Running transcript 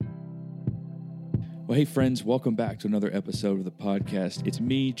Well, hey, friends, welcome back to another episode of the podcast. It's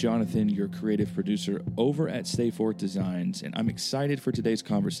me, Jonathan, your creative producer over at Stay Forth Designs, and I'm excited for today's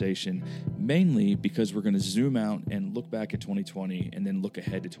conversation, mainly because we're going to zoom out and look back at 2020 and then look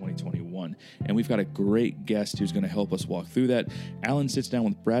ahead to 2021. And we've got a great guest who's going to help us walk through that. Alan sits down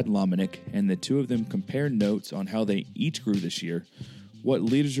with Brad Lomenick, and the two of them compare notes on how they each grew this year, what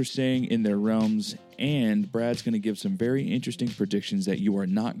leaders are saying in their realms, and Brad's going to give some very interesting predictions that you are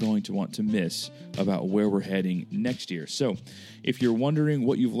not going to want to miss about where we're heading next year. So if you're wondering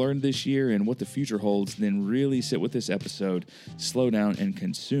what you've learned this year and what the future holds, then really sit with this episode, slow down, and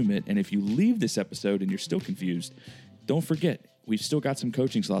consume it. And if you leave this episode and you're still confused, don't forget, we've still got some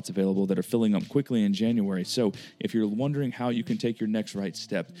coaching slots available that are filling up quickly in January. So if you're wondering how you can take your next right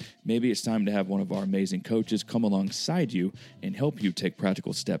step, maybe it's time to have one of our amazing coaches come alongside you and help you take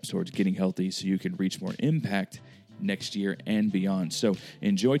practical steps towards getting healthy so you can reach more impact next year and beyond. So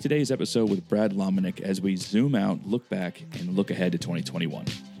enjoy today's episode with Brad Lomenick as we zoom out, look back, and look ahead to 2021.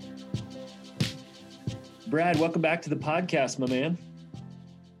 Brad, welcome back to the podcast, my man.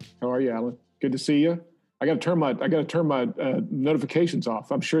 How are you, Alan? Good to see you. I got to turn my notifications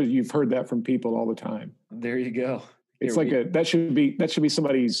off. I'm sure you've heard that from people all the time. There you go. It's that should be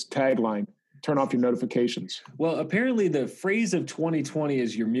somebody's tagline. Turn off your notifications. Well, apparently the phrase of 2020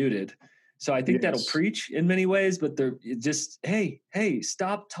 is you're muted. So I think that'll preach in many ways, but they're just, hey,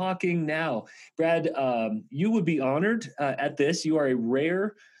 stop talking now. Brad, you would be honored at this. You are a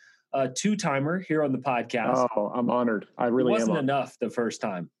rare two-timer here on the podcast. Oh, I'm honored. I really am. It wasn't enough the first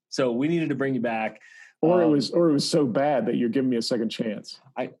time. So we needed to bring you back. Or it was so bad that you're giving me a second chance.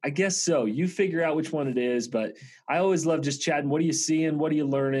 I guess so. You figure out which one it is, but I always love just chatting. What are you seeing? What are you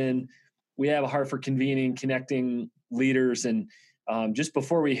learning? We have a heart for convening, connecting leaders. And just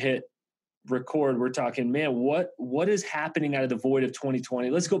before we hit record, we're talking, man, what is happening out of the void of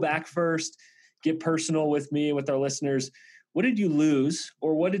 2020? Let's go back first, get personal with me and with our listeners. What did you lose,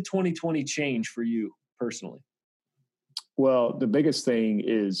 or what did 2020 change for you personally? Well, the biggest thing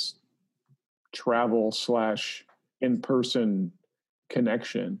is travel / in-person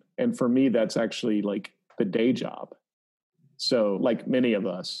connection. And for me, that's actually like the day job. So like many of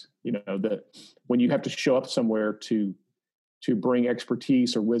us, that when you have to show up somewhere to bring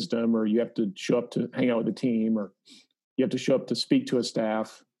expertise or wisdom, or you have to show up to hang out with the team, or you have to show up to speak to a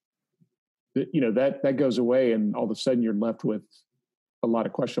staff, that goes away. And all of a sudden you're left with a lot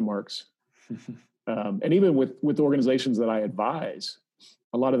of question marks. And even with organizations that I advise,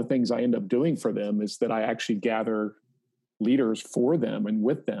 a lot of the things I end up doing for them is that I actually gather leaders for them and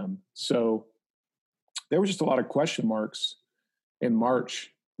with them. So there was just a lot of question marks in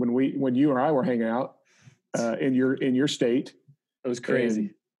March when you or I were hanging out in your state. It was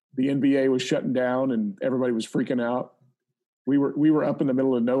crazy. The NBA was shutting down and everybody was freaking out. We were up in the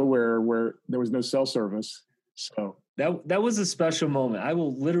middle of nowhere where there was no cell service. So that was a special moment. I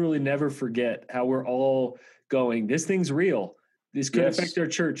will literally never forget how we're all going, this thing's real. This could affect our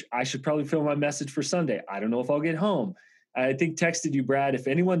church. I should probably film my message for Sunday. I don't know if I'll get home. I think texted you, Brad, if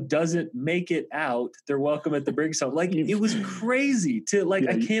anyone doesn't make it out, they're welcome at the Briggs home. Like, it was crazy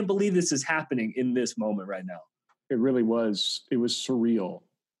I can't believe this is happening in this moment right now. It really was. It was surreal.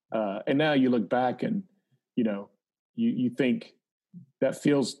 And now you look back and, you think that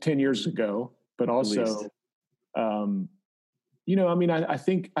feels 10 years ago, but also, I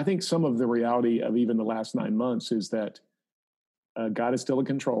think some of the reality of even the last 9 months is that God is still in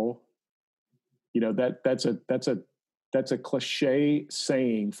control. That's a cliche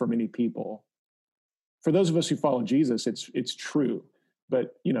saying for many people. For those of us who follow Jesus, it's true.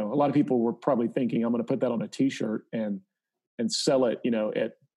 But a lot of people were probably thinking, I'm going to put that on a T-shirt and sell it,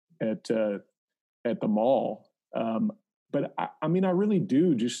 at the mall. But I really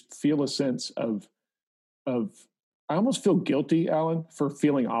do just feel a sense of I almost feel guilty, Alan, for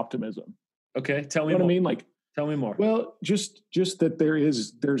feeling optimism. Okay, tell me what more. I mean, like. Tell me more. Well, just that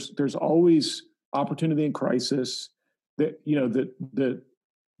there's always opportunity in crisis. That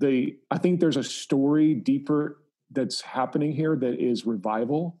I think there's a story deeper that's happening here that is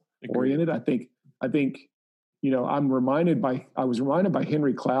revival oriented. I think I was reminded by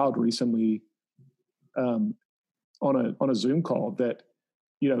Henry Cloud recently on a Zoom call that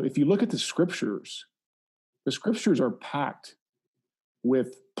if you look at the scriptures are packed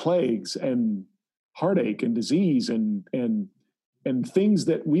with plagues and heartache and disease and things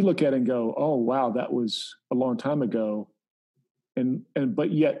that we look at and go, oh wow, that was a long time ago.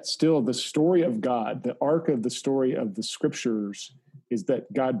 But yet still the story of God, the arc of the story of the scriptures is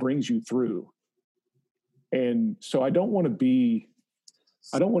that God brings you through. And so I don't want to be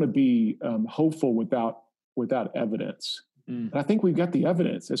hopeful without evidence. And I think we've got the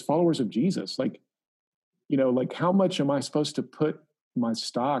evidence as followers of Jesus. Like like how much am I supposed to put my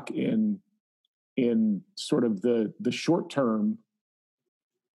stock in sort of the short term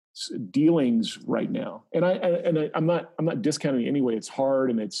dealings right now? And I'm not discounting it anyway. It's hard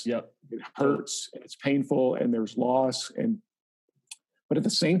and it hurts and it's painful and there's loss, but at the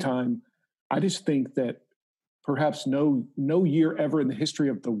same time, I just think that perhaps no year ever in the history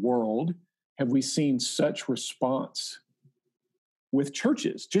of the world have we seen such response with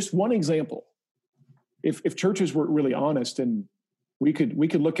churches. Just one example. If churches were really honest, and we could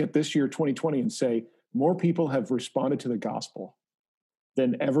look at this year 2020 and say more people have responded to the gospel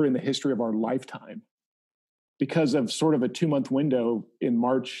than ever in the history of our lifetime, because of sort of a 2-month window in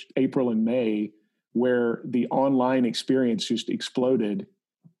March, April, and May, where the online experience just exploded.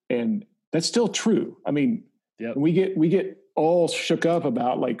 And that's still true. I mean, we get all shook up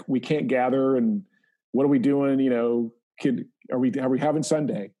about like, we can't gather and what are we doing? Are we having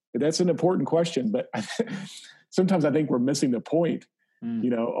Sunday? That's an important question, but sometimes I think we're missing the point,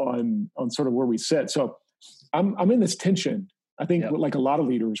 on sort of where we sit. So I'm in this tension. I think like a lot of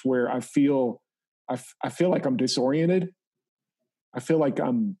leaders, where I feel like I'm disoriented. I feel like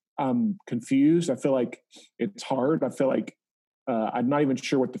I'm confused. I feel like it's hard. I feel like I'm not even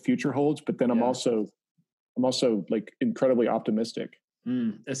sure what the future holds. But then I'm also like incredibly optimistic.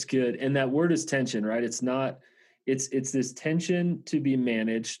 That's good. And that word is tension, right? It's not. It's this tension to be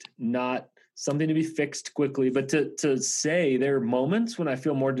managed, not something to be fixed quickly. But to say there are moments when I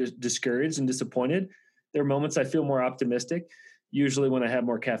feel more discouraged and disappointed. There are moments I feel more optimistic. Usually when I have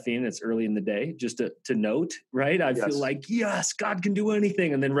more caffeine, it's early in the day, just to note, right? I feel like, yes, God can do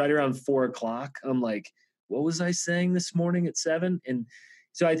anything. And then right around 4:00, I'm like, what was I saying this morning at 7? And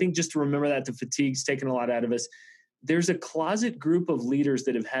so I think just to remember that the fatigue's taken a lot out of us. There's a closet group of leaders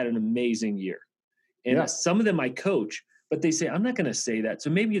that have had an amazing year. And some of them I coach, but they say, I'm not going to say that. So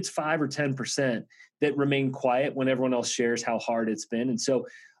maybe it's 5 or 10% that remain quiet when everyone else shares how hard it's been. And so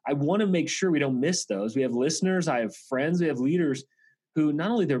I want to make sure we don't miss those. We have listeners, I have friends, we have leaders who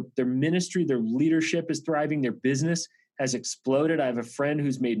not only their ministry, their leadership is thriving, their business has exploded. I have a friend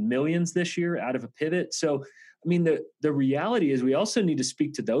who's made millions this year out of a pivot. So, I mean, the reality is we also need to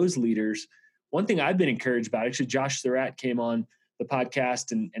speak to those leaders. One thing I've been encouraged about, actually, Josh Surratt came on the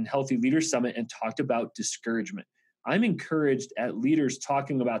podcast and Healthy Leaders Summit and talked about discouragement. I'm encouraged at leaders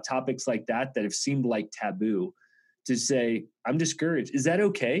talking about topics like that have seemed like taboo, to say, I'm discouraged. Is that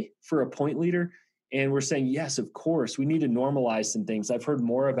okay for a point leader? And we're saying, yes, of course, we need to normalize some things. I've heard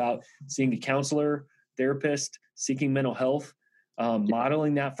more about seeing a counselor, therapist, seeking mental health,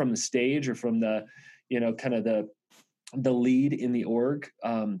 modeling that from the stage or from the, kind of the lead in the org.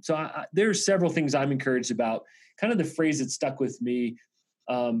 So there's several things I'm encouraged about. Kind of the phrase that stuck with me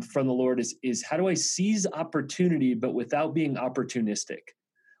from the Lord is how do I seize opportunity, but without being opportunistic?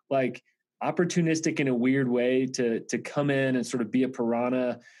 Like, opportunistic in a weird way to come in and sort of be a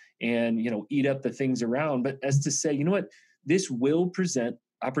piranha and, eat up the things around. But as to say, you know what, this will present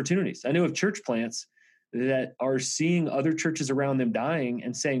opportunities. I know of church plants that are seeing other churches around them dying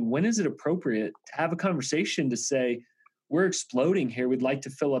and saying, when is it appropriate to have a conversation to say, we're exploding here. We'd like to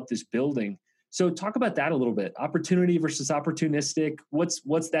fill up this building. So talk about that a little bit. Opportunity versus opportunistic.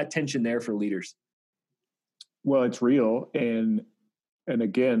 What's that tension there for leaders? Well, it's real. And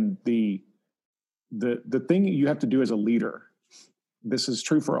again, the thing you have to do as a leader, this is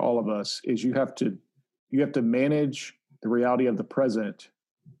true for all of us, is you have to manage the reality of the present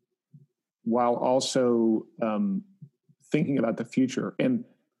while also thinking about the future. And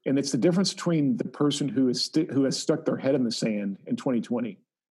it's the difference between the person who has stuck their head in the sand in 2020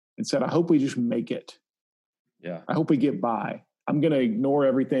 and said, I hope we just make it. Yeah. I hope we get by. I'm going to ignore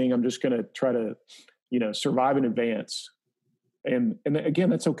everything. I'm just going to try to, survive in advance. And again,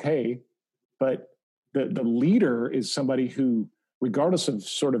 that's okay. But the leader is somebody who, regardless of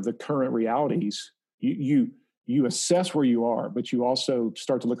sort of the current realities, you assess where you are, but you also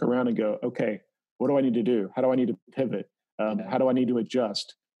start to look around and go, okay, what do I need to do? How do I need to pivot? How do I need to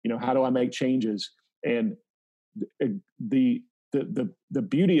adjust? How do I make changes? And the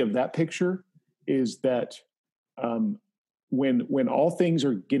beauty of that picture is that when all things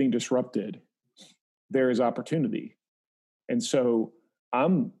are getting disrupted, there is opportunity. And so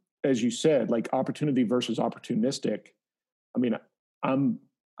I'm, as you said, like opportunity versus opportunistic. I mean, I'm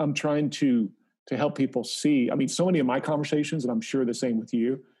trying to help people see. I mean, so many of my conversations, and I'm sure the same with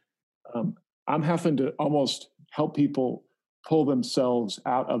you, I'm having to almost help people pull themselves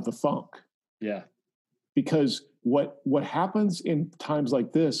out of the funk. Yeah. Because what happens in times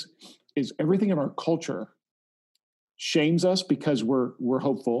like this is everything in our culture shames us because we're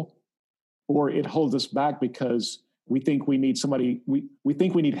hopeful, or it holds us back because we think we need somebody. We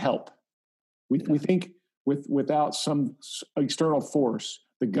think we need help. We think without some external force.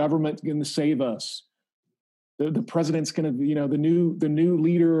 The government's going to save us. The president's going to, the new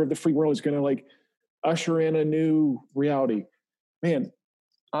leader of the free world is going to like usher in a new reality. Man,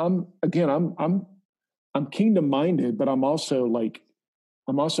 I'm kingdom minded, but I'm also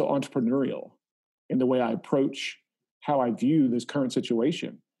entrepreneurial in the way I approach how I view this current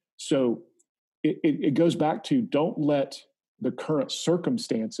situation. So it goes back to, don't let the current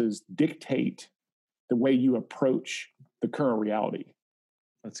circumstances dictate the way you approach the current reality.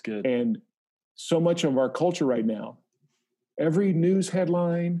 That's good. And so much of our culture right now, every news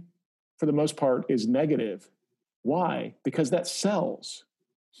headline, for the most part, is negative. Why? Because that sells.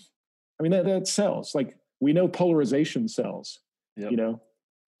 I mean, that sells. Like, we know polarization sells. Yep.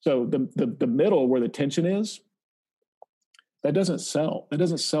 So the middle, where the tension is, that doesn't sell. That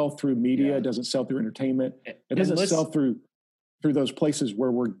doesn't sell through media. It doesn't sell through entertainment. It doesn't sell through those places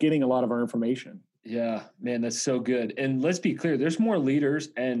where we're getting a lot of our information. Yeah, man, that's so good. And let's be clear, there's more leaders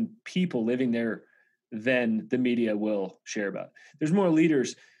and people living there than the media will share about. There's more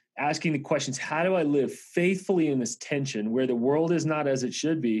leaders asking the questions, how do I live faithfully in this tension where the world is not as it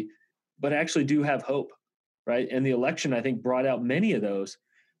should be, but actually do have hope, right? And the election, I think, brought out many of those.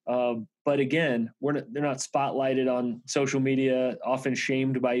 But again, they're not spotlighted on social media, often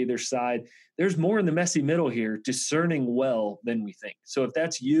shamed by either side. There's more in the messy middle here, discerning well than we think. So if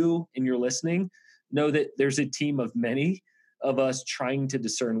that's you and you're listening, know that there's a team of many of us trying to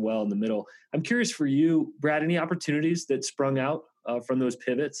discern well in the middle. I'm curious for you, Brad, any opportunities that sprung out from those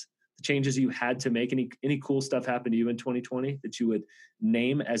pivots, the changes you had to make? Any cool stuff happened to you in 2020 that you would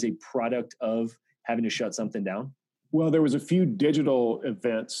name as a product of having to shut something down? Well, there was a few digital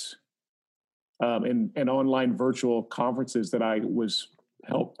events and online virtual conferences that I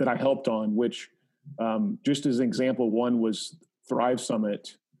helped on, which just as an example, one was Thrive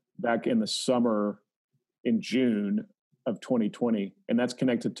Summit back in the summer in June of 2020. And that's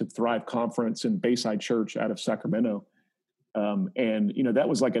connected to Thrive Conference in Bayside Church out of Sacramento. And, that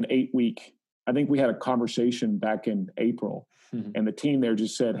was like an 8-week, I think we had a conversation back in April, and the team there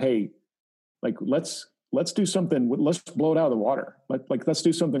just said, hey, like, let's do something, let's blow it out of the water. Let's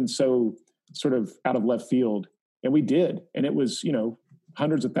do something so sort of out of left field. And we did. And it was,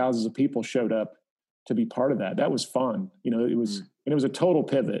 hundreds of thousands of people showed up to be part of that. That was fun. It was a total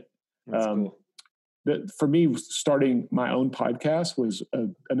pivot. That's cool. For me, starting my own podcast was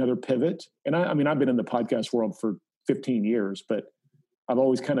another pivot. And I've been in the podcast world for 15 years, but I've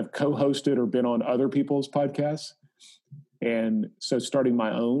always kind of co-hosted or been on other people's podcasts. And so starting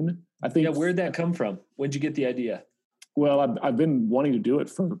my own, I think. Yeah, where'd that come from? When'd you get the idea? Well, I've been wanting to do it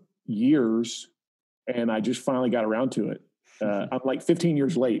for years, and I just finally got around to it. I'm like 15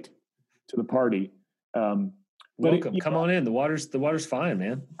 years late to the party. Welcome. Come on in. The water's fine,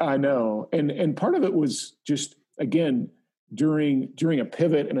 man. I know. And part of it was just, again, during a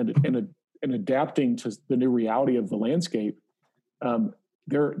pivot and adapting to the new reality of the landscape,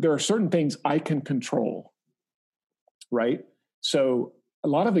 there are certain things I can control, right? So a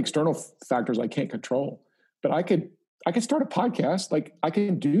lot of external factors I can't control, but I could start a podcast. Like, I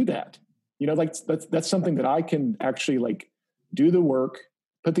can do that. Like that's something that I can actually like do the work,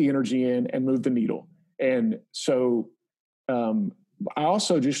 put the energy in, and move the needle. And so I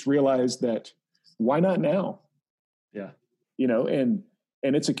also just realized that why not now? Yeah.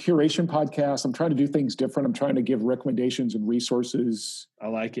 And it's a curation podcast. I'm trying to do things different. I'm trying to give recommendations and resources. I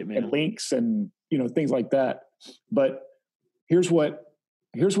like it, man. And links and, things like that. But here's what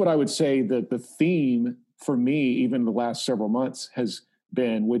I would say that the theme for me, even the last several months, has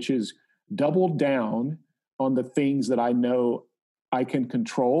been, which is double down on the things that I know I can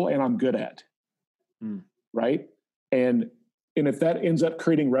control and I'm good at. Right. And if that ends up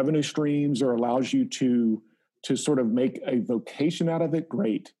creating revenue streams or allows you to sort of make a vocation out of it,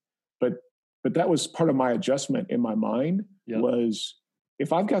 great. But that was part of my adjustment in my mind. Yep. Was,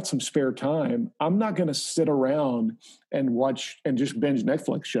 if I've got some spare time, I'm not going to sit around and watch and just binge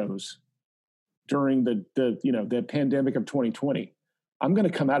Netflix shows during the pandemic of 2020. I'm going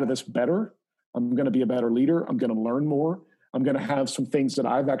to come out of this better. I'm going to be a better leader. I'm going to learn more. I'm going to have some things that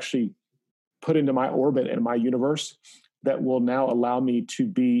I've actually put into my orbit and my universe that will now allow me to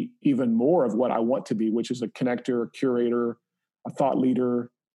be even more of what I want to be, which is a connector, a curator, a thought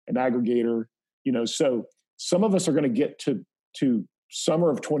leader, an aggregator. So some of us are going to get to summer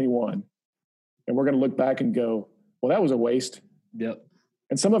of 21, and we're going to look back and go, well, that was a waste. Yep.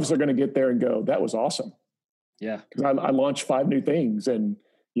 And some of us are going to get there and go, that was awesome. Yeah. Because I launched 5 new things, and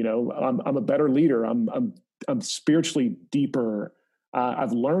I'm a better leader. I'm spiritually deeper.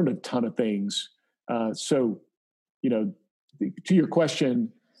 I've learned a ton of things. So to your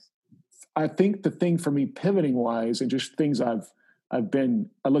question, I think the thing for me pivoting wise and just things I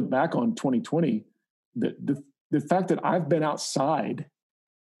look back on 2020, the fact that I've been outside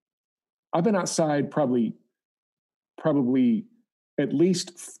probably at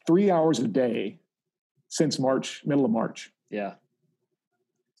least 3 hours a day since March, middle of March. Yeah.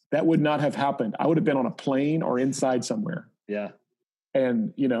 That would not have happened. I would have been on a plane or inside somewhere. Yeah.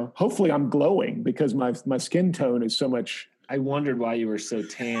 And, hopefully I'm glowing because my skin tone is so much. I wondered why you were so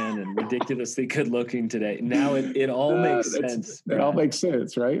tan and ridiculously good looking today. Now it all makes sense. It all makes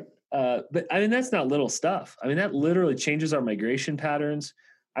sense, right? But I mean, that's not little stuff. I mean, that literally changes our migration patterns.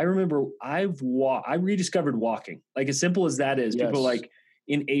 I remember I rediscovered walking. Like as simple as that is. Yes. People are like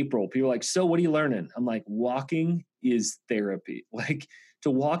in April, people are like, so what are you learning? I'm like, walking is therapy. Like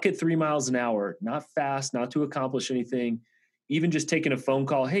to walk at 3 miles an hour, not fast, not to accomplish anything, even just taking a phone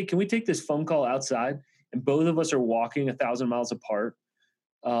call. Hey, can we take this phone call outside? And both of us are walking 1,000 miles apart.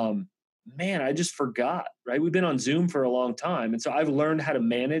 Man, I just forgot, right? We've been on Zoom for a long time. And so I've learned how to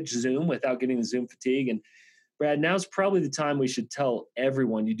manage Zoom without getting the Zoom fatigue. And Brad, now's probably the time we should tell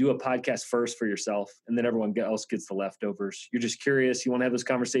everyone you do a podcast first for yourself and then everyone else gets the leftovers. You're just curious. You want to have those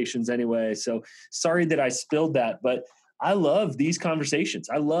conversations anyway. So sorry that I spilled that, but I love these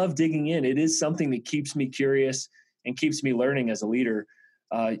conversations. I love digging in. It is something that keeps me curious and keeps me learning as a leader,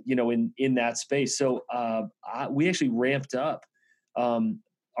 in that space. So we actually ramped up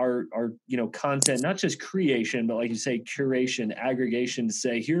our content, not just creation, but like you say, curation, aggregation to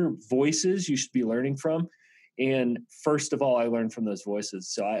say, here are voices you should be learning from. And first of all, I learned from those voices.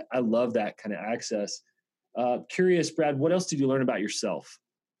 So I love that kind of access. Curious, Brad, what else did you learn about yourself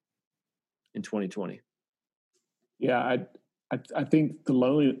in 2020? Yeah, I think the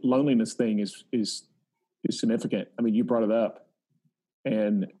loneliness thing is significant. I mean, you brought it up,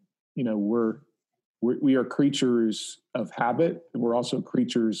 and we are creatures of habit, and we're also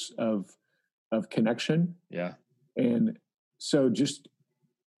creatures of connection. Yeah, and so just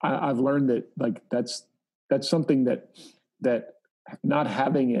I've learned that like that's something that not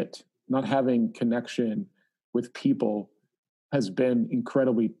having connection with people has been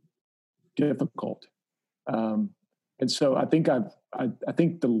incredibly difficult. And so I think I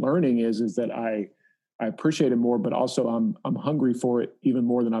think the learning is that I appreciate it more, but also I'm hungry for it even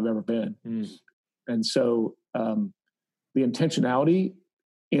more than I've ever been. And so the intentionality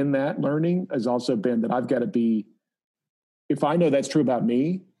in that learning has also been that I've got to be, if I know that's true about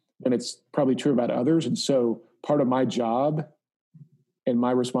me, then it's probably true about others. And so part of my job and my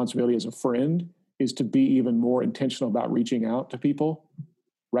responsibility as a friend is to be even more intentional about reaching out to people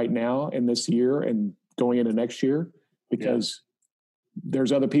right now in this year and going into next year, because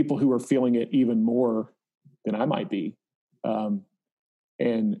there's other people who are feeling it even more than I might be.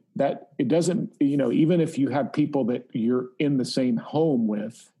 And that it doesn't, even if you have people that you're in the same home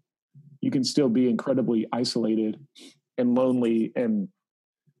with, you can still be incredibly isolated and lonely. And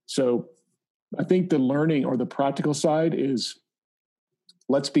so I think the learning or the practical side is,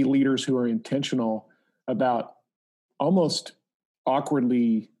 let's be leaders who are intentional about almost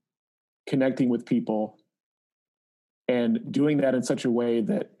awkwardly connecting with people and doing that in such a way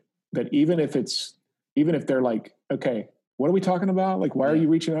that even if they're like, okay, what are we talking about? Like, why are you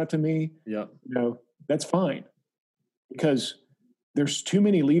reaching out to me? Yeah. That's fine. Because there's too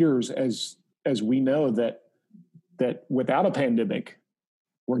many leaders as we know that without a pandemic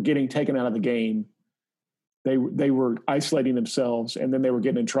were getting taken out of the game. They were isolating themselves, and then they were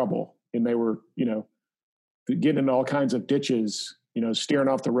getting in trouble, and they were, getting in all kinds of ditches, steering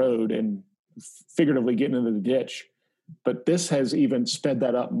off the road and figuratively getting into the ditch. But this has even sped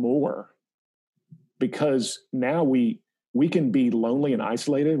that up more, because now we can be lonely and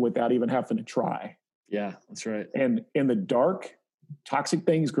isolated without even having to try. Yeah, that's right. And in the dark, toxic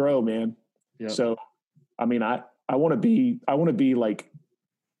things grow, man. Yep. So, I mean, I want to be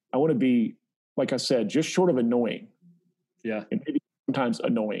like I said, just short of annoying. Yeah. And maybe sometimes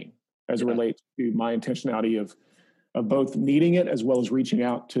annoying as it relates to my intentionality of both needing it as well as reaching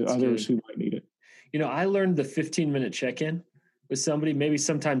out to others who might need it. I learned the 15-minute check-in with somebody, maybe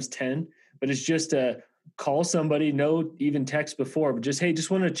sometimes 10, but it's just a call somebody, no even text before, but just, hey, just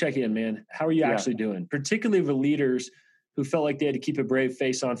wanted to check in, man. How are you actually doing? Particularly for leaders who felt like they had to keep a brave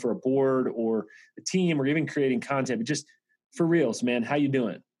face on for a board or a team or even creating content, but just for reals, man, how you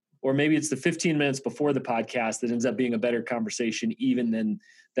doing? Or maybe it's the 15 minutes before the podcast that ends up being a better conversation even than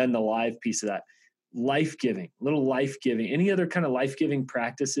the live piece of that. Life-giving, little life-giving. Any other kind of life-giving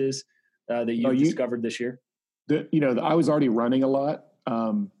practices that you've discovered this year? I was already running a lot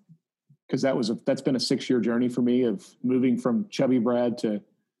because that's been a 6-year journey for me of moving from chubby Brad to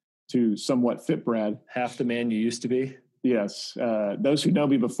somewhat fit Brad. Half the man you used to be. Yes. Those who know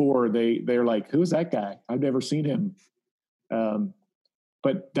me before, they're like, who's that guy? I've never seen him.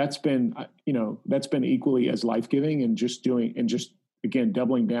 But that's been, that's been equally as life-giving, and just again,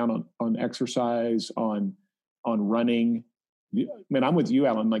 doubling down on exercise, on running. Man, I'm with you,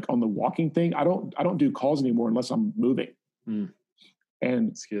 Alan, like on the walking thing. I don't do calls anymore unless I'm moving. And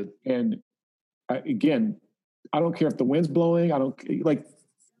that's good. And again, I don't care if the wind's blowing. I'm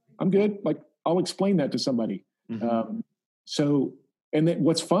good. Like, I'll explain that to somebody. And then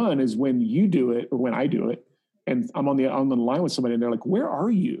what's fun is when you do it or when I do it, and I'm on the line with somebody, and they're like, "Where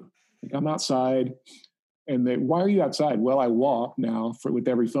are you?" Like, I'm outside. And why are you outside? Well, I walk now with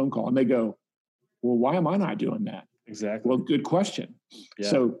every phone call. And they go, well, why am I not doing that? Exactly. Well, good question. Yeah.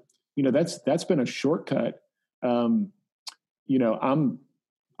 So, that's been a shortcut. I'm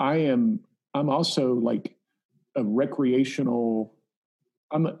also like a recreational.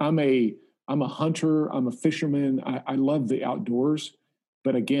 I'm a hunter. I'm a fisherman. I love the outdoors.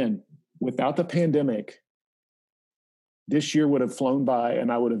 But again, without the pandemic, this year would have flown by,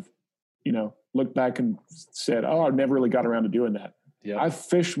 and I would have, looked back and said, oh, I've never really got around to doing that. Yep. I've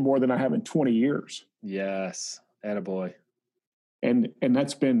fished more than I have in 20 years. Yes. Attaboy. And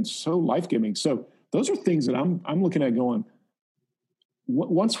that's been so life-giving. So those are things that I'm looking at going,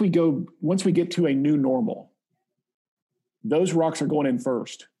 once we get to a new normal, those rocks are going in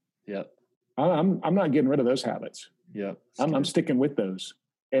first. Yep. I'm not getting rid of those habits. Yep. I'm sticking with those,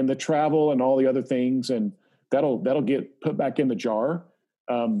 and the travel and all the other things, and that'll get put back in the jar.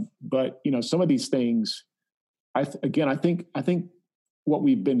 But some of these things, I think what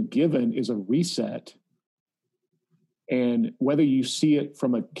we've been given is a reset, and whether you see it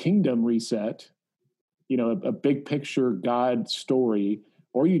from a kingdom reset, a big picture God story,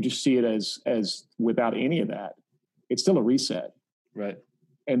 or you just see it as without any of that, it's still a reset. Right.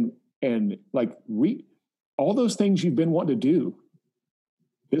 And like all those things you've been wanting to do,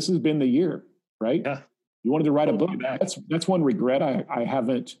 this has been the year, right? Yeah. You wanted to write a book. That's one regret. I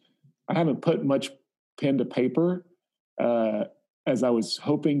haven't put much pen to paper as I was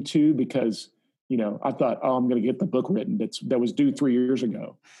hoping to, because I thought, oh, I'm going to get the book written that was due 3 years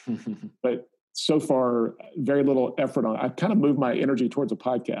ago. But so far, very little effort on it. I've kind of moved my energy towards a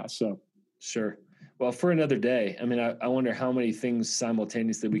podcast. So sure. Well, for another day. I mean, I wonder how many things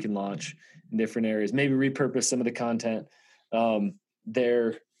simultaneously we can launch in different areas. Maybe repurpose some of the content.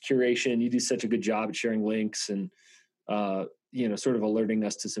 Their curation. You do such a good job at sharing links and sort of alerting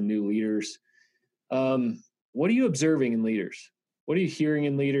us to some new leaders. What are you observing in leaders? What are you hearing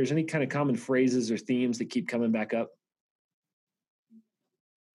in leaders? Any kind of common phrases or themes that keep coming back up?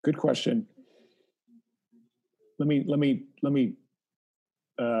 Good question. Let me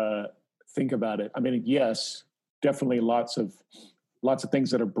think about it. I mean, yes, definitely lots of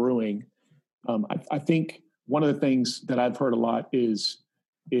things that are brewing. I think one of the things that I've heard a lot is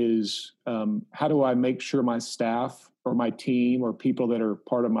how do I make sure my staff or my team or people that are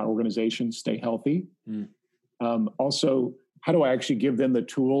part of my organization stay healthy? Also, how do I actually give them the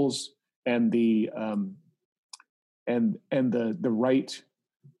tools and the right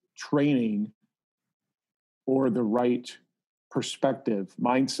training or the right perspective,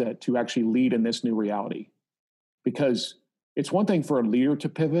 mindset to actually lead in this new reality? Because it's one thing for a leader to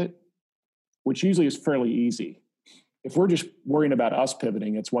pivot, which usually is fairly easy. If we're just worrying about us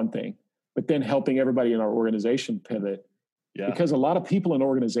pivoting, it's one thing, but then helping everybody in our organization pivot, because a lot of people in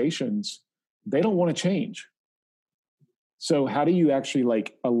organizations, they don't want to change. So how do you actually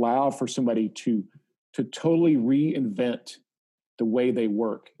allow for somebody to totally reinvent the way they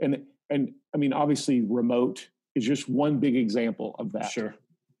work? And I mean, obviously remote is just one big example of that. Sure.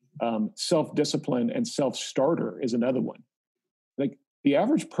 Self-discipline and self-starter is another one. Like, the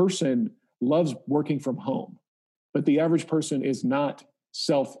average person loves working from home, but the average person is not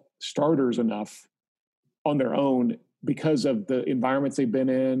self-starters enough on their own because of the environments they've been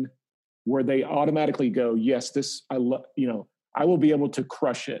in, where they automatically go, yes, I will be able to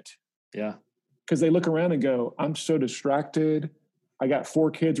crush it. Yeah. Because they look around and go, I'm so distracted. I got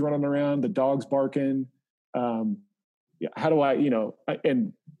 4 kids running around, the dog's barking. How do I,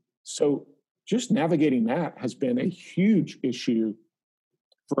 and so just navigating that has been a huge issue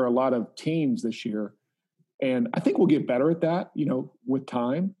for a lot of teams this year. And I think we'll get better at that, with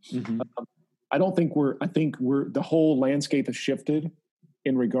time. Mm-hmm. I think the whole landscape has shifted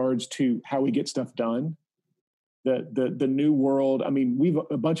in regards to how we get stuff done. The new world. I mean,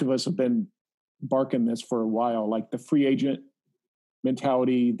 a bunch of us have been barking this for a while, like the free agent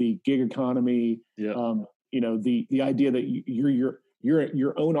mentality, the gig economy. Yeah. The idea that you're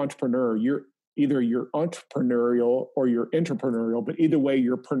your own entrepreneur. You're entrepreneurial or you're entrepreneurial, but either way,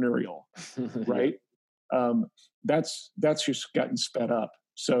 you're preneurial, right? That's just gotten sped up.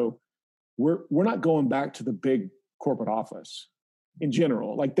 So we're not going back to the big corporate office in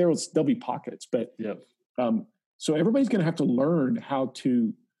general. Like there'll be pockets, but yep. So everybody's going to have to learn how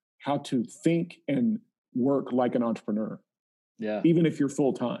to think and work like an entrepreneur. Yeah. Even if you're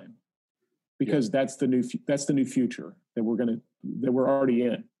full time, because that's the new future that we're already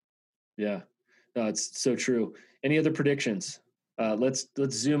in. Yeah. No, it's so true. Any other predictions? Let's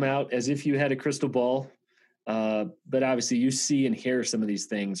zoom out as if you had a crystal ball. But obviously you see and hear some of these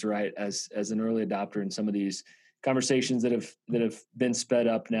things, right? As an early adopter in some of these conversations that have been sped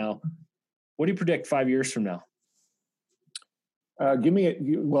up now. What do you predict 5 years from now? Give me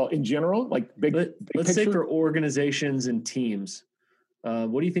in general, like big let's picture? say for organizations and teams,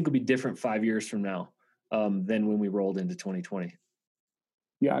 what do you think will be different 5 years from now than when we rolled into 2020?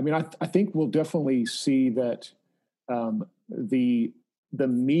 Yeah, I mean, I think we'll definitely see that the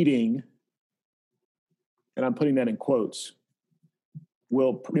meeting, and I'm putting that in quotes,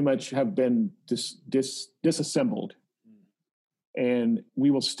 will pretty much have been disassembled, and we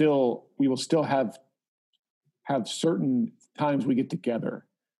will still have certain times we get together,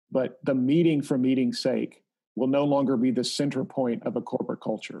 but the meeting for meeting's sake will no longer be the center point of a corporate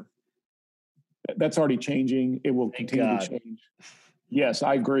culture. That's already changing. It will continue to change. Yes,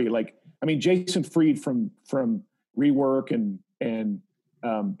 I agree. Like, I mean, Jason Fried from Rework and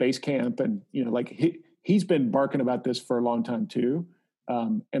Basecamp, and like he's been barking about this for a long time too.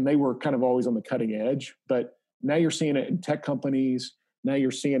 And they were kind of always on the cutting edge, but now you're seeing it in tech companies. Now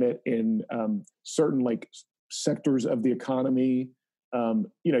you're seeing it in certain like sectors of the economy.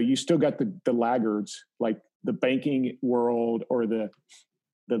 You still got the laggards, like the banking world or the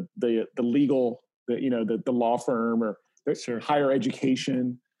legal, the law firm or higher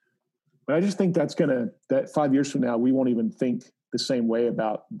education. But I just think that 5 years from now, we won't even think the same way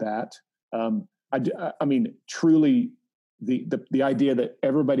about that. I mean, truly, the idea that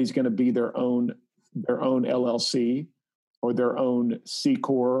everybody's going to be their own LLC or their own C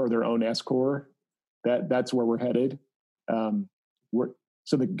Corp or their own S Corp, that's where we're headed.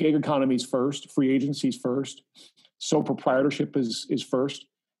 So the gig economy's first, free agency's first, sole proprietorship is first.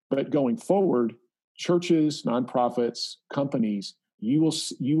 But going forward, churches, nonprofits, companies, you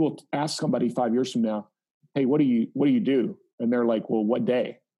will ask somebody 5 years from now, hey, what do you do? And they're like, well, what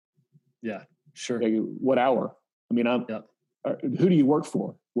day? Yeah, sure. Hey, what hour? I mean, who do you work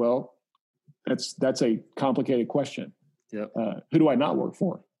for? Well, that's a complicated question. Yeah. Who do I not work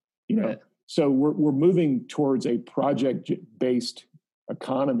for? Right. So we're moving towards a project-based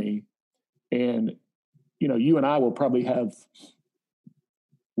economy, and you and I will probably have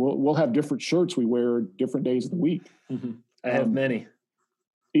we'll have different shirts we wear different days of the week. Mm-hmm. I have many.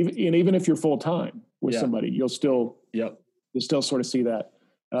 Even if you're full time with somebody, you'll still sort of see that.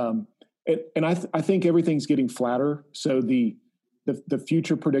 And I think everything's getting flatter. So the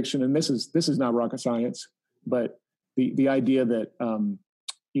future prediction, and this is not rocket science, but the idea that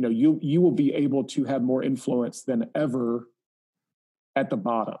you will be able to have more influence than ever at the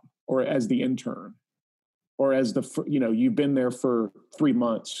bottom, or as the intern, or as you've been there for 3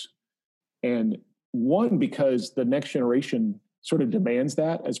 months, and one, because the next generation sort of demands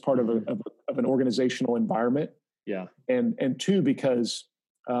that as part of an organizational environment. Yeah. And two, because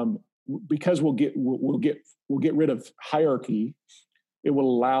we'll get rid of hierarchy, it will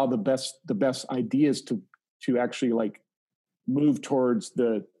allow the best ideas to actually like move towards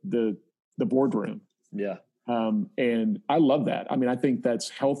the boardroom. Yeah. And I love that. I mean, I think that's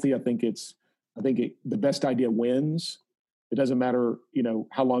healthy. I think the best idea wins. It doesn't matter,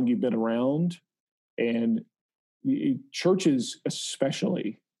 how long you've been around, and churches,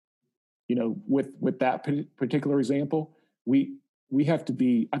 especially, with that particular example, we have to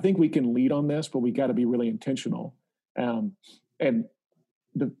be, I think we can lead on this, but we got to be really intentional. And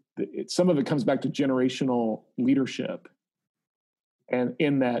some of it comes back to generational leadership. And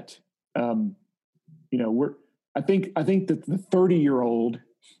in that, I think that the 30-year-old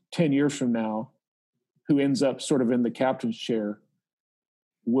 10 years from now, who ends up sort of in the captain's chair,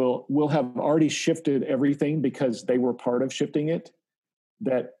 will have already shifted everything because they were part of shifting it.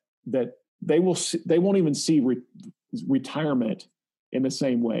 That they won't even see retirement in the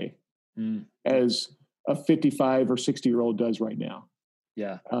same way as a 55 or 60-year-old does right now.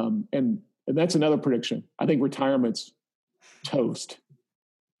 Yeah. And that's another prediction. I think retirement's toast,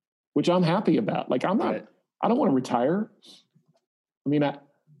 which I'm happy about. Like I don't want to retire. I mean,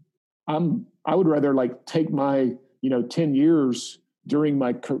 I would rather like take my, 10 years during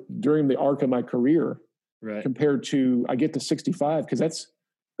the arc of my career, right, compared to I get to 65, because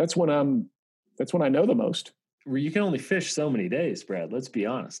that's when I know the most. Where you can only fish so many days, Brad. Let's be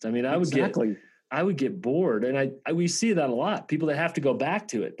honest. I mean, I would exactly. I would get bored. And we see that a lot, people that have to go back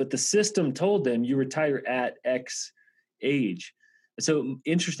to it, but the system told them you retire at X age. So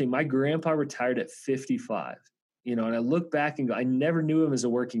interesting. My grandpa retired at 55, and I look back and go, I never knew him as a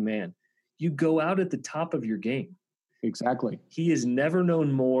working man. You go out at the top of your game. Exactly. He has never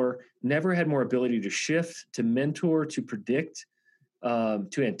known more, never had more ability to shift, to mentor, to predict, to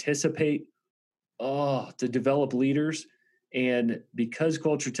anticipate, to develop leaders. And because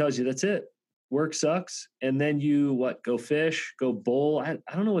culture tells you that's it, work sucks. And then you go fish, go bowl. I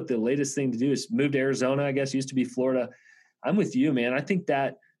don't know what the latest thing to do is. Move to Arizona, I guess, used to be Florida. I'm with you, man. I think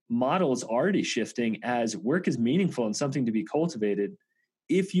that model is already shifting as work is meaningful and something to be cultivated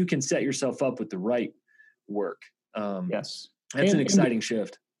if you can set yourself up with the right work. Yes. That's an exciting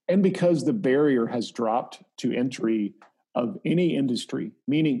shift. And because the barrier has dropped to entry of any industry,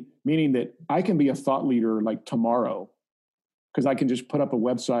 meaning that I can be a thought leader like tomorrow because I can just put up a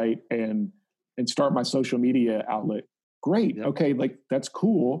website and start my social media outlet. Great. Yep. Okay. Like that's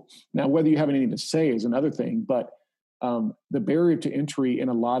cool. Now, whether you have anything to say is another thing, but the barrier to entry in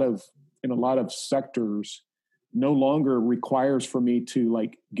a lot of sectors no longer requires for me to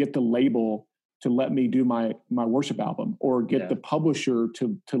like get the label to let me do my worship album, or get the publisher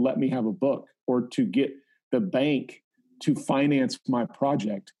to let me have a book, or to get the bank to finance my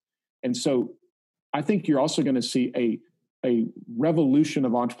project. And so I think you're also going to see a revolution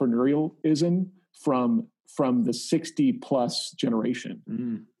of entrepreneurialism from the 60 plus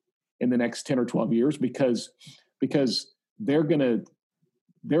generation in the next 10 or 12 years, because they're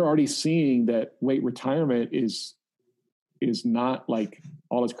already seeing that late retirement is not like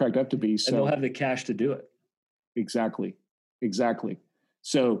all it's cracked up to be. So and they'll have the cash to do it. Exactly.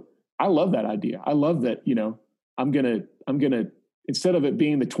 So I love that idea. I love that, I'm going to, instead of it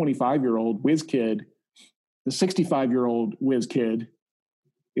being the 25-year-old whiz kid, the 65-year-old whiz kid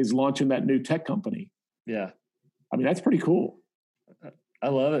is launching that new tech company. Yeah. I mean, that's pretty cool. I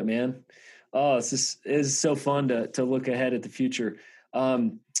love it, man. Oh, it's so fun to look ahead at the future.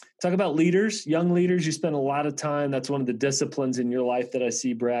 Talk about leaders, young leaders. You spend a lot of time. That's one of the disciplines in your life that I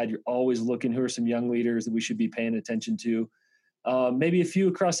see, Brad. You're always looking who are some young leaders that we should be paying attention to. Maybe a few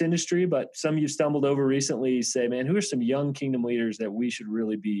across industry, but some you've stumbled over recently. You say, man, who are some young kingdom leaders that we should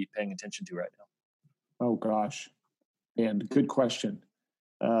really be paying attention to right now? Oh, gosh. And good question.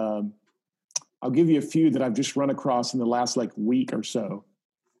 I'll give you a few that I've just run across in the last week or so.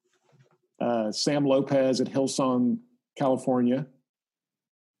 Sam Lopez at Hillsong, California.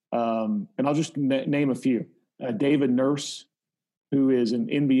 And I'll just name a few. David Nurse, who is an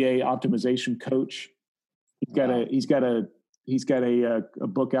NBA optimization coach. He's got a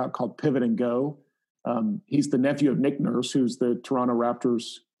book out called Pivot and Go. He's the nephew of Nick Nurse, who's the Toronto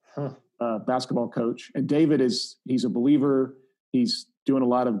Raptors basketball coach. And David he's a believer. He's doing a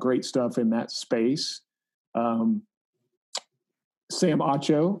lot of great stuff in that space. Sam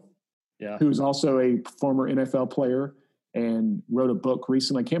Acho, who's also a former NFL player and wrote a book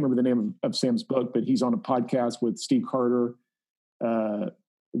recently. I can't remember the name of Sam's book, but he's on a podcast with Steve Carter and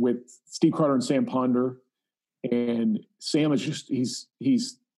Sam Ponder. And Sam is just, he's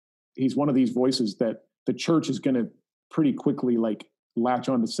one of these voices that the church is going to pretty quickly latch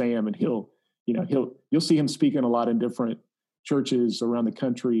on to Sam, and you'll see him speaking a lot in different churches around the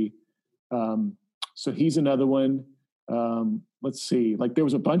country. So he's another one. Let's see, there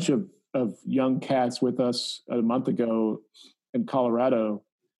was a bunch of young cats with us a month ago in Colorado.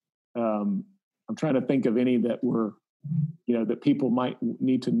 I'm trying to think of any that were, that people might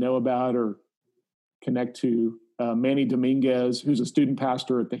need to know about or connect to. Manny Dominguez, who's a student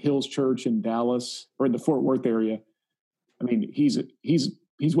pastor at the Hills Church in Dallas, or in the Fort Worth area. I mean, he's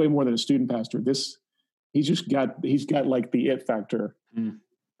way more than a student pastor. He's got the it factor.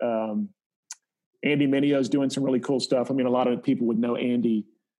 Andy Mineo is doing some really cool stuff. I mean, a lot of people would know Andy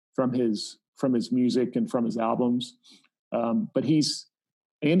from his music and from his albums. But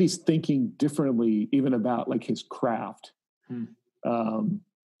Andy's thinking differently even about his craft.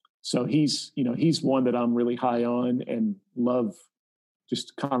 So he's one that I'm really high on and love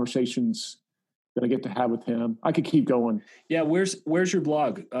just conversations that I get to have with him. I could keep going. Yeah. Where's your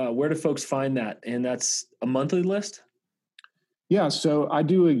blog? Where do folks find that? And that's a monthly list? Yeah. So I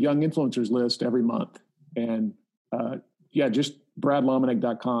do a young influencers list every month, and just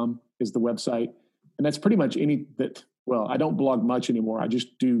bradlomenick.com is the website. And that's pretty much I don't blog much anymore. I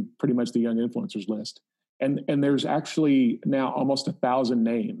just do pretty much the young influencers list. And there's actually now almost 1,000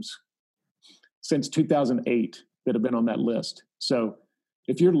 names since 2008 that have been on that list. So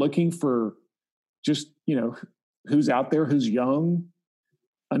if you're looking for just, who's out there, who's young,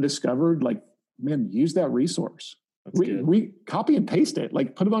 undiscovered, use that resource. That's good. We copy and paste it,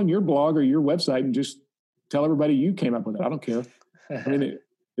 like put it on your blog or your website and just tell everybody you came up with it. I don't care. I mean,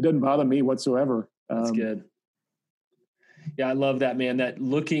 it doesn't bother me whatsoever. That's good. Yeah, I love that, man. That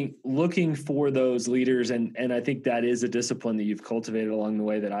looking for those leaders, and I think that is a discipline that you've cultivated along the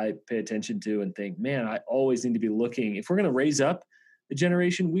way that I pay attention to and think, man, I always need to be looking. If we're going to raise up a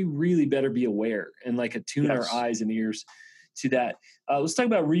generation, we really better be aware and like attune our eyes and ears to that. Let's talk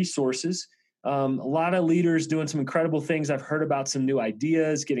about resources. A lot of leaders doing some incredible things. I've heard about some new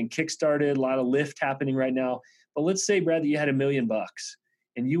ideas getting kickstarted, a lot of lift happening right now. But let's say, Brad, that you had $1 million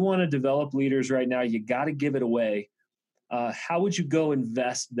and you want to develop leaders right now. You got to give it away. How would you go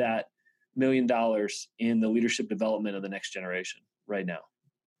invest that $1 million in the leadership development of the next generation right now?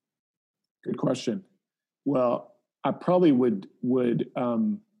 Good question. Well, I probably would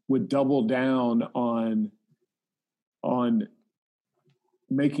double down on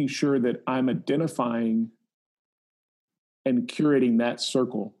making sure that I'm identifying and curating that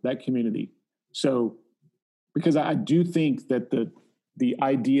circle, that community. So, because I do think that the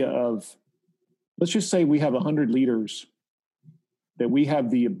idea of, let's just say we have 100 leaders, that we have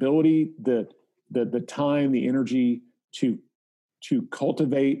the ability, the time, the energy to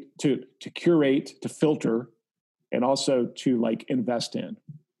cultivate, to curate, to filter, and also to like invest in,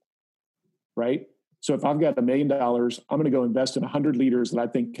 right? So if I've got $1 million, I'm going to go invest in 100 leaders that I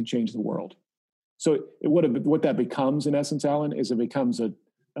think can change the world. So what that becomes in essence, Alan, is it becomes a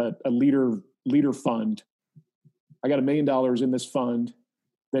leader fund. I got $1 million in this fund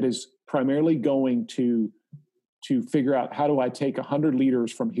that is primarily going to figure out how do I take 100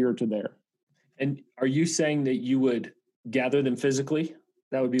 leaders from here to there. And are you saying that you would gather them physically?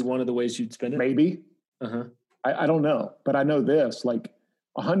 That would be one of the ways you'd spend it? Maybe. Uh-huh. I don't know, but I know this, like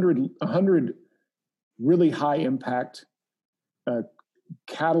 100 really high impact,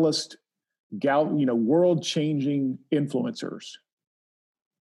 catalyst, world changing influencers.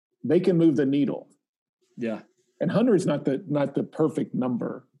 They can move the needle. Yeah. And 100 is not the perfect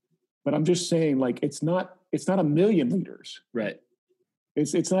number, but I'm just saying, like, it's not 1 million leaders. Right.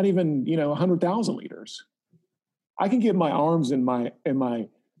 It's not even, 100,000 leaders. I can get my arms and I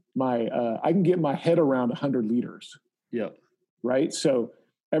can get my head around 100 leaders. Yep. Right. So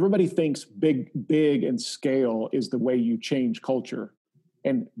everybody thinks big and scale is the way you change culture.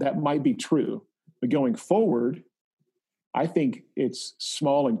 And that might be true, but going forward, I think it's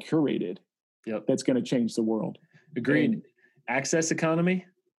small and curated. Yep. That's going to change the world. Agreed. And access economy.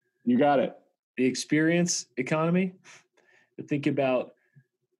 You got it. The experience economy. Think about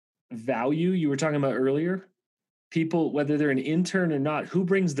value you were talking about earlier. People, whether they're an intern or not, who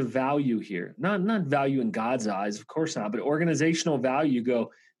brings the value here? Not value in God's eyes, of course not, but organizational value. You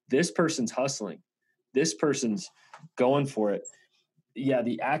go, this person's hustling. This person's going for it. Yeah,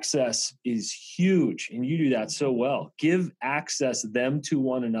 the access is huge, and you do that so well. Give access them to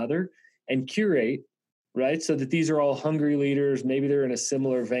one another and curate, right? So that these are all hungry leaders. Maybe they're in a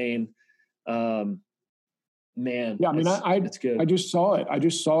similar vein. Man, yeah, I mean, that's good. I just saw it. I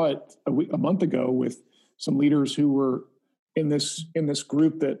just saw it a month ago with some leaders who were in this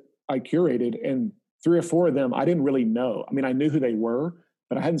group that I curated, and 3 or 4 of them I didn't really know. I mean, I knew who they were,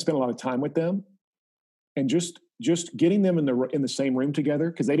 but I hadn't spent a lot of time with them. And just getting them in the same room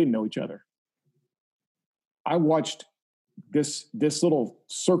together, because they didn't know each other. I watched this little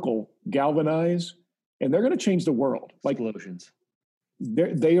circle galvanize, and they're going to change the world. Like explosions.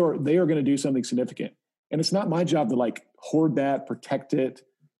 They are going to do something significant. And it's not my job to like hoard that, protect it,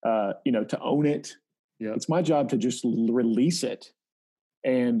 to own it. Yep. It's my job to just release it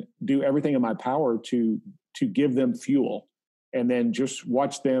and do everything in my power to give them fuel, and then just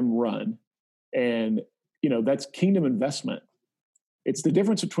watch them run. And, that's kingdom investment. It's the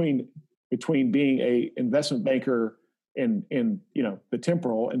difference between being a investment banker in the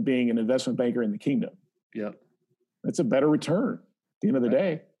temporal and being an investment banker in the kingdom. Yep. That's a better return at the end of the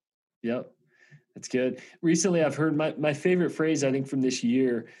day. Yep. That's good. Recently, I've heard my favorite phrase, I think, from this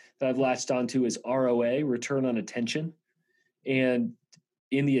year that I've latched onto is ROA, return on attention. And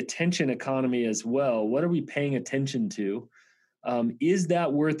in the attention economy as well, what are we paying attention to? Is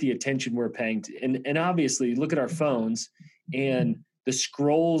that worth the attention we're paying to? And obviously, look at our phones and the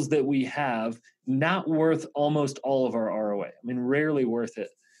scrolls that we have, not worth almost all of our ROA. I mean, rarely worth it.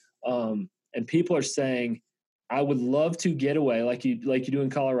 And people are saying, I would love to get away, like you do in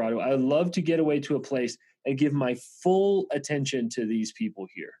Colorado. I would love to get away to a place and give my full attention to these people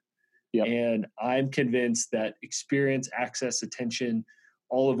here. Yep. And I'm convinced that experience, access, attention,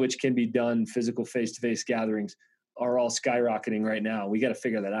 all of which can be done physical face-to-face gatherings, are all skyrocketing right now. We got to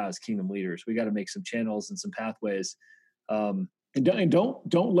figure that out as kingdom leaders. We got to make some channels and some pathways. And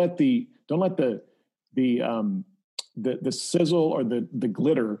don't let the the sizzle or the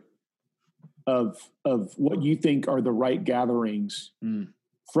glitter of what you think are the right gatherings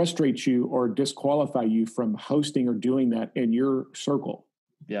frustrate you or disqualify you from hosting or doing that in your circle.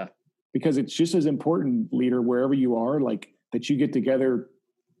 Yeah. Because it's just as important, leader, wherever you are, like that you get together,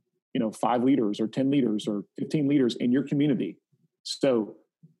 5 leaders or 10 leaders or 15 leaders in your community. So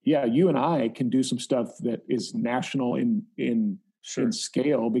yeah, you and I can do some stuff that is national in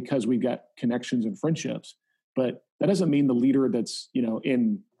scale because we've got connections and friendships. But that doesn't mean the leader that's,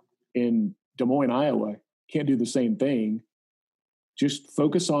 in Des Moines, Iowa can't do the same thing. Just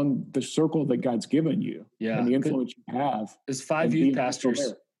focus on the circle that God's given you and the influence you have. As 5 youth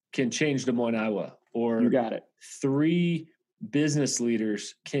pastors can change Des Moines, Iowa, or you got it. 3 business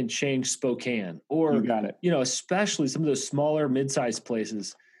leaders can change Spokane, or you got it. Especially some of those smaller, mid-sized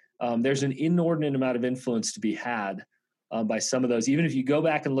places. There's an inordinate amount of influence to be had by some of those. Even if you go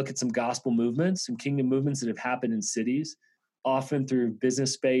back and look at some gospel movements, some kingdom movements that have happened in cities, often through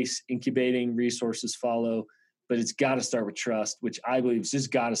business space, incubating, resources follow. But it's got to start with trust, which I believe has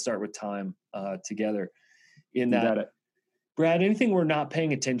just got to start with time together. In that, got it. Brad, anything we're not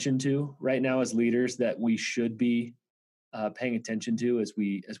paying attention to right now as leaders that we should be paying attention to as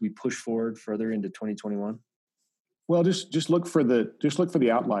we push forward further into 2021? Well, just look for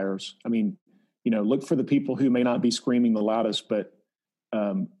the outliers. I mean, look for the people who may not be screaming the loudest, but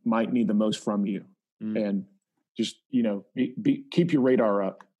might need the most from you, and just keep your radar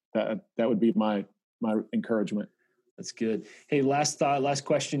up. That would be my encouragement. That's good. Hey, last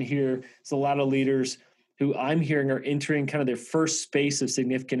question here. It's a lot of leaders who I'm hearing are entering kind of their first space of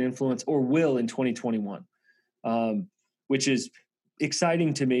significant influence or will in 2021, which is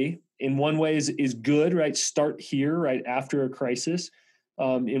exciting to me. In one way is good, right? Start here, right after a crisis.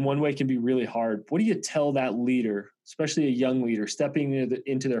 In one way can be really hard. What do you tell that leader, especially a young leader, stepping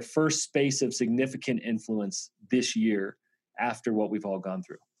into their first space of significant influence this year after what we've all gone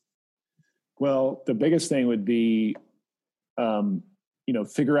through? Well, the biggest thing would be,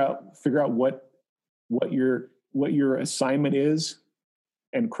 figure out what your assignment is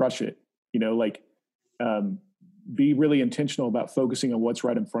and crush it. Be really intentional about focusing on what's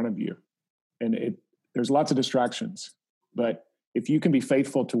right in front of you. And there's lots of distractions, but if you can be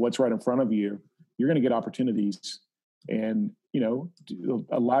faithful to what's right in front of you, you're going to get opportunities. And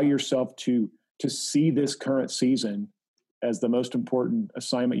allow yourself to see this current season as the most important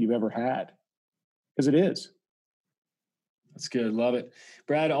assignment you've ever had. Because it is. That's good. Love it.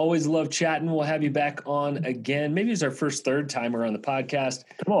 Brad, always love chatting. We'll have you back on again. Maybe it's our first third timer on the podcast.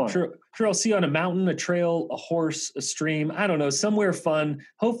 Come on. Sure I'll see you on a mountain, a trail, a horse, a stream. I don't know, somewhere fun.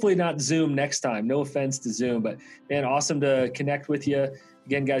 Hopefully not Zoom next time. No offense to Zoom, but man, awesome to connect with you.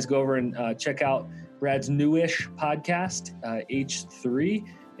 Again, guys, go over and check out Brad's newish podcast, H3.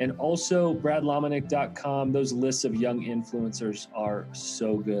 And also bradlomenick.com. Those lists of young influencers are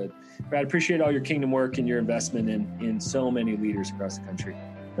so good. Brad, appreciate all your kingdom work and your investment in so many leaders across the country.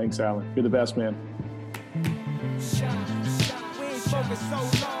 Thanks, Alan. You're the best, man.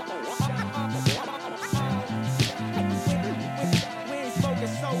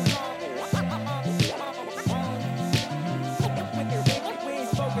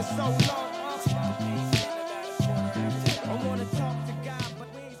 So long.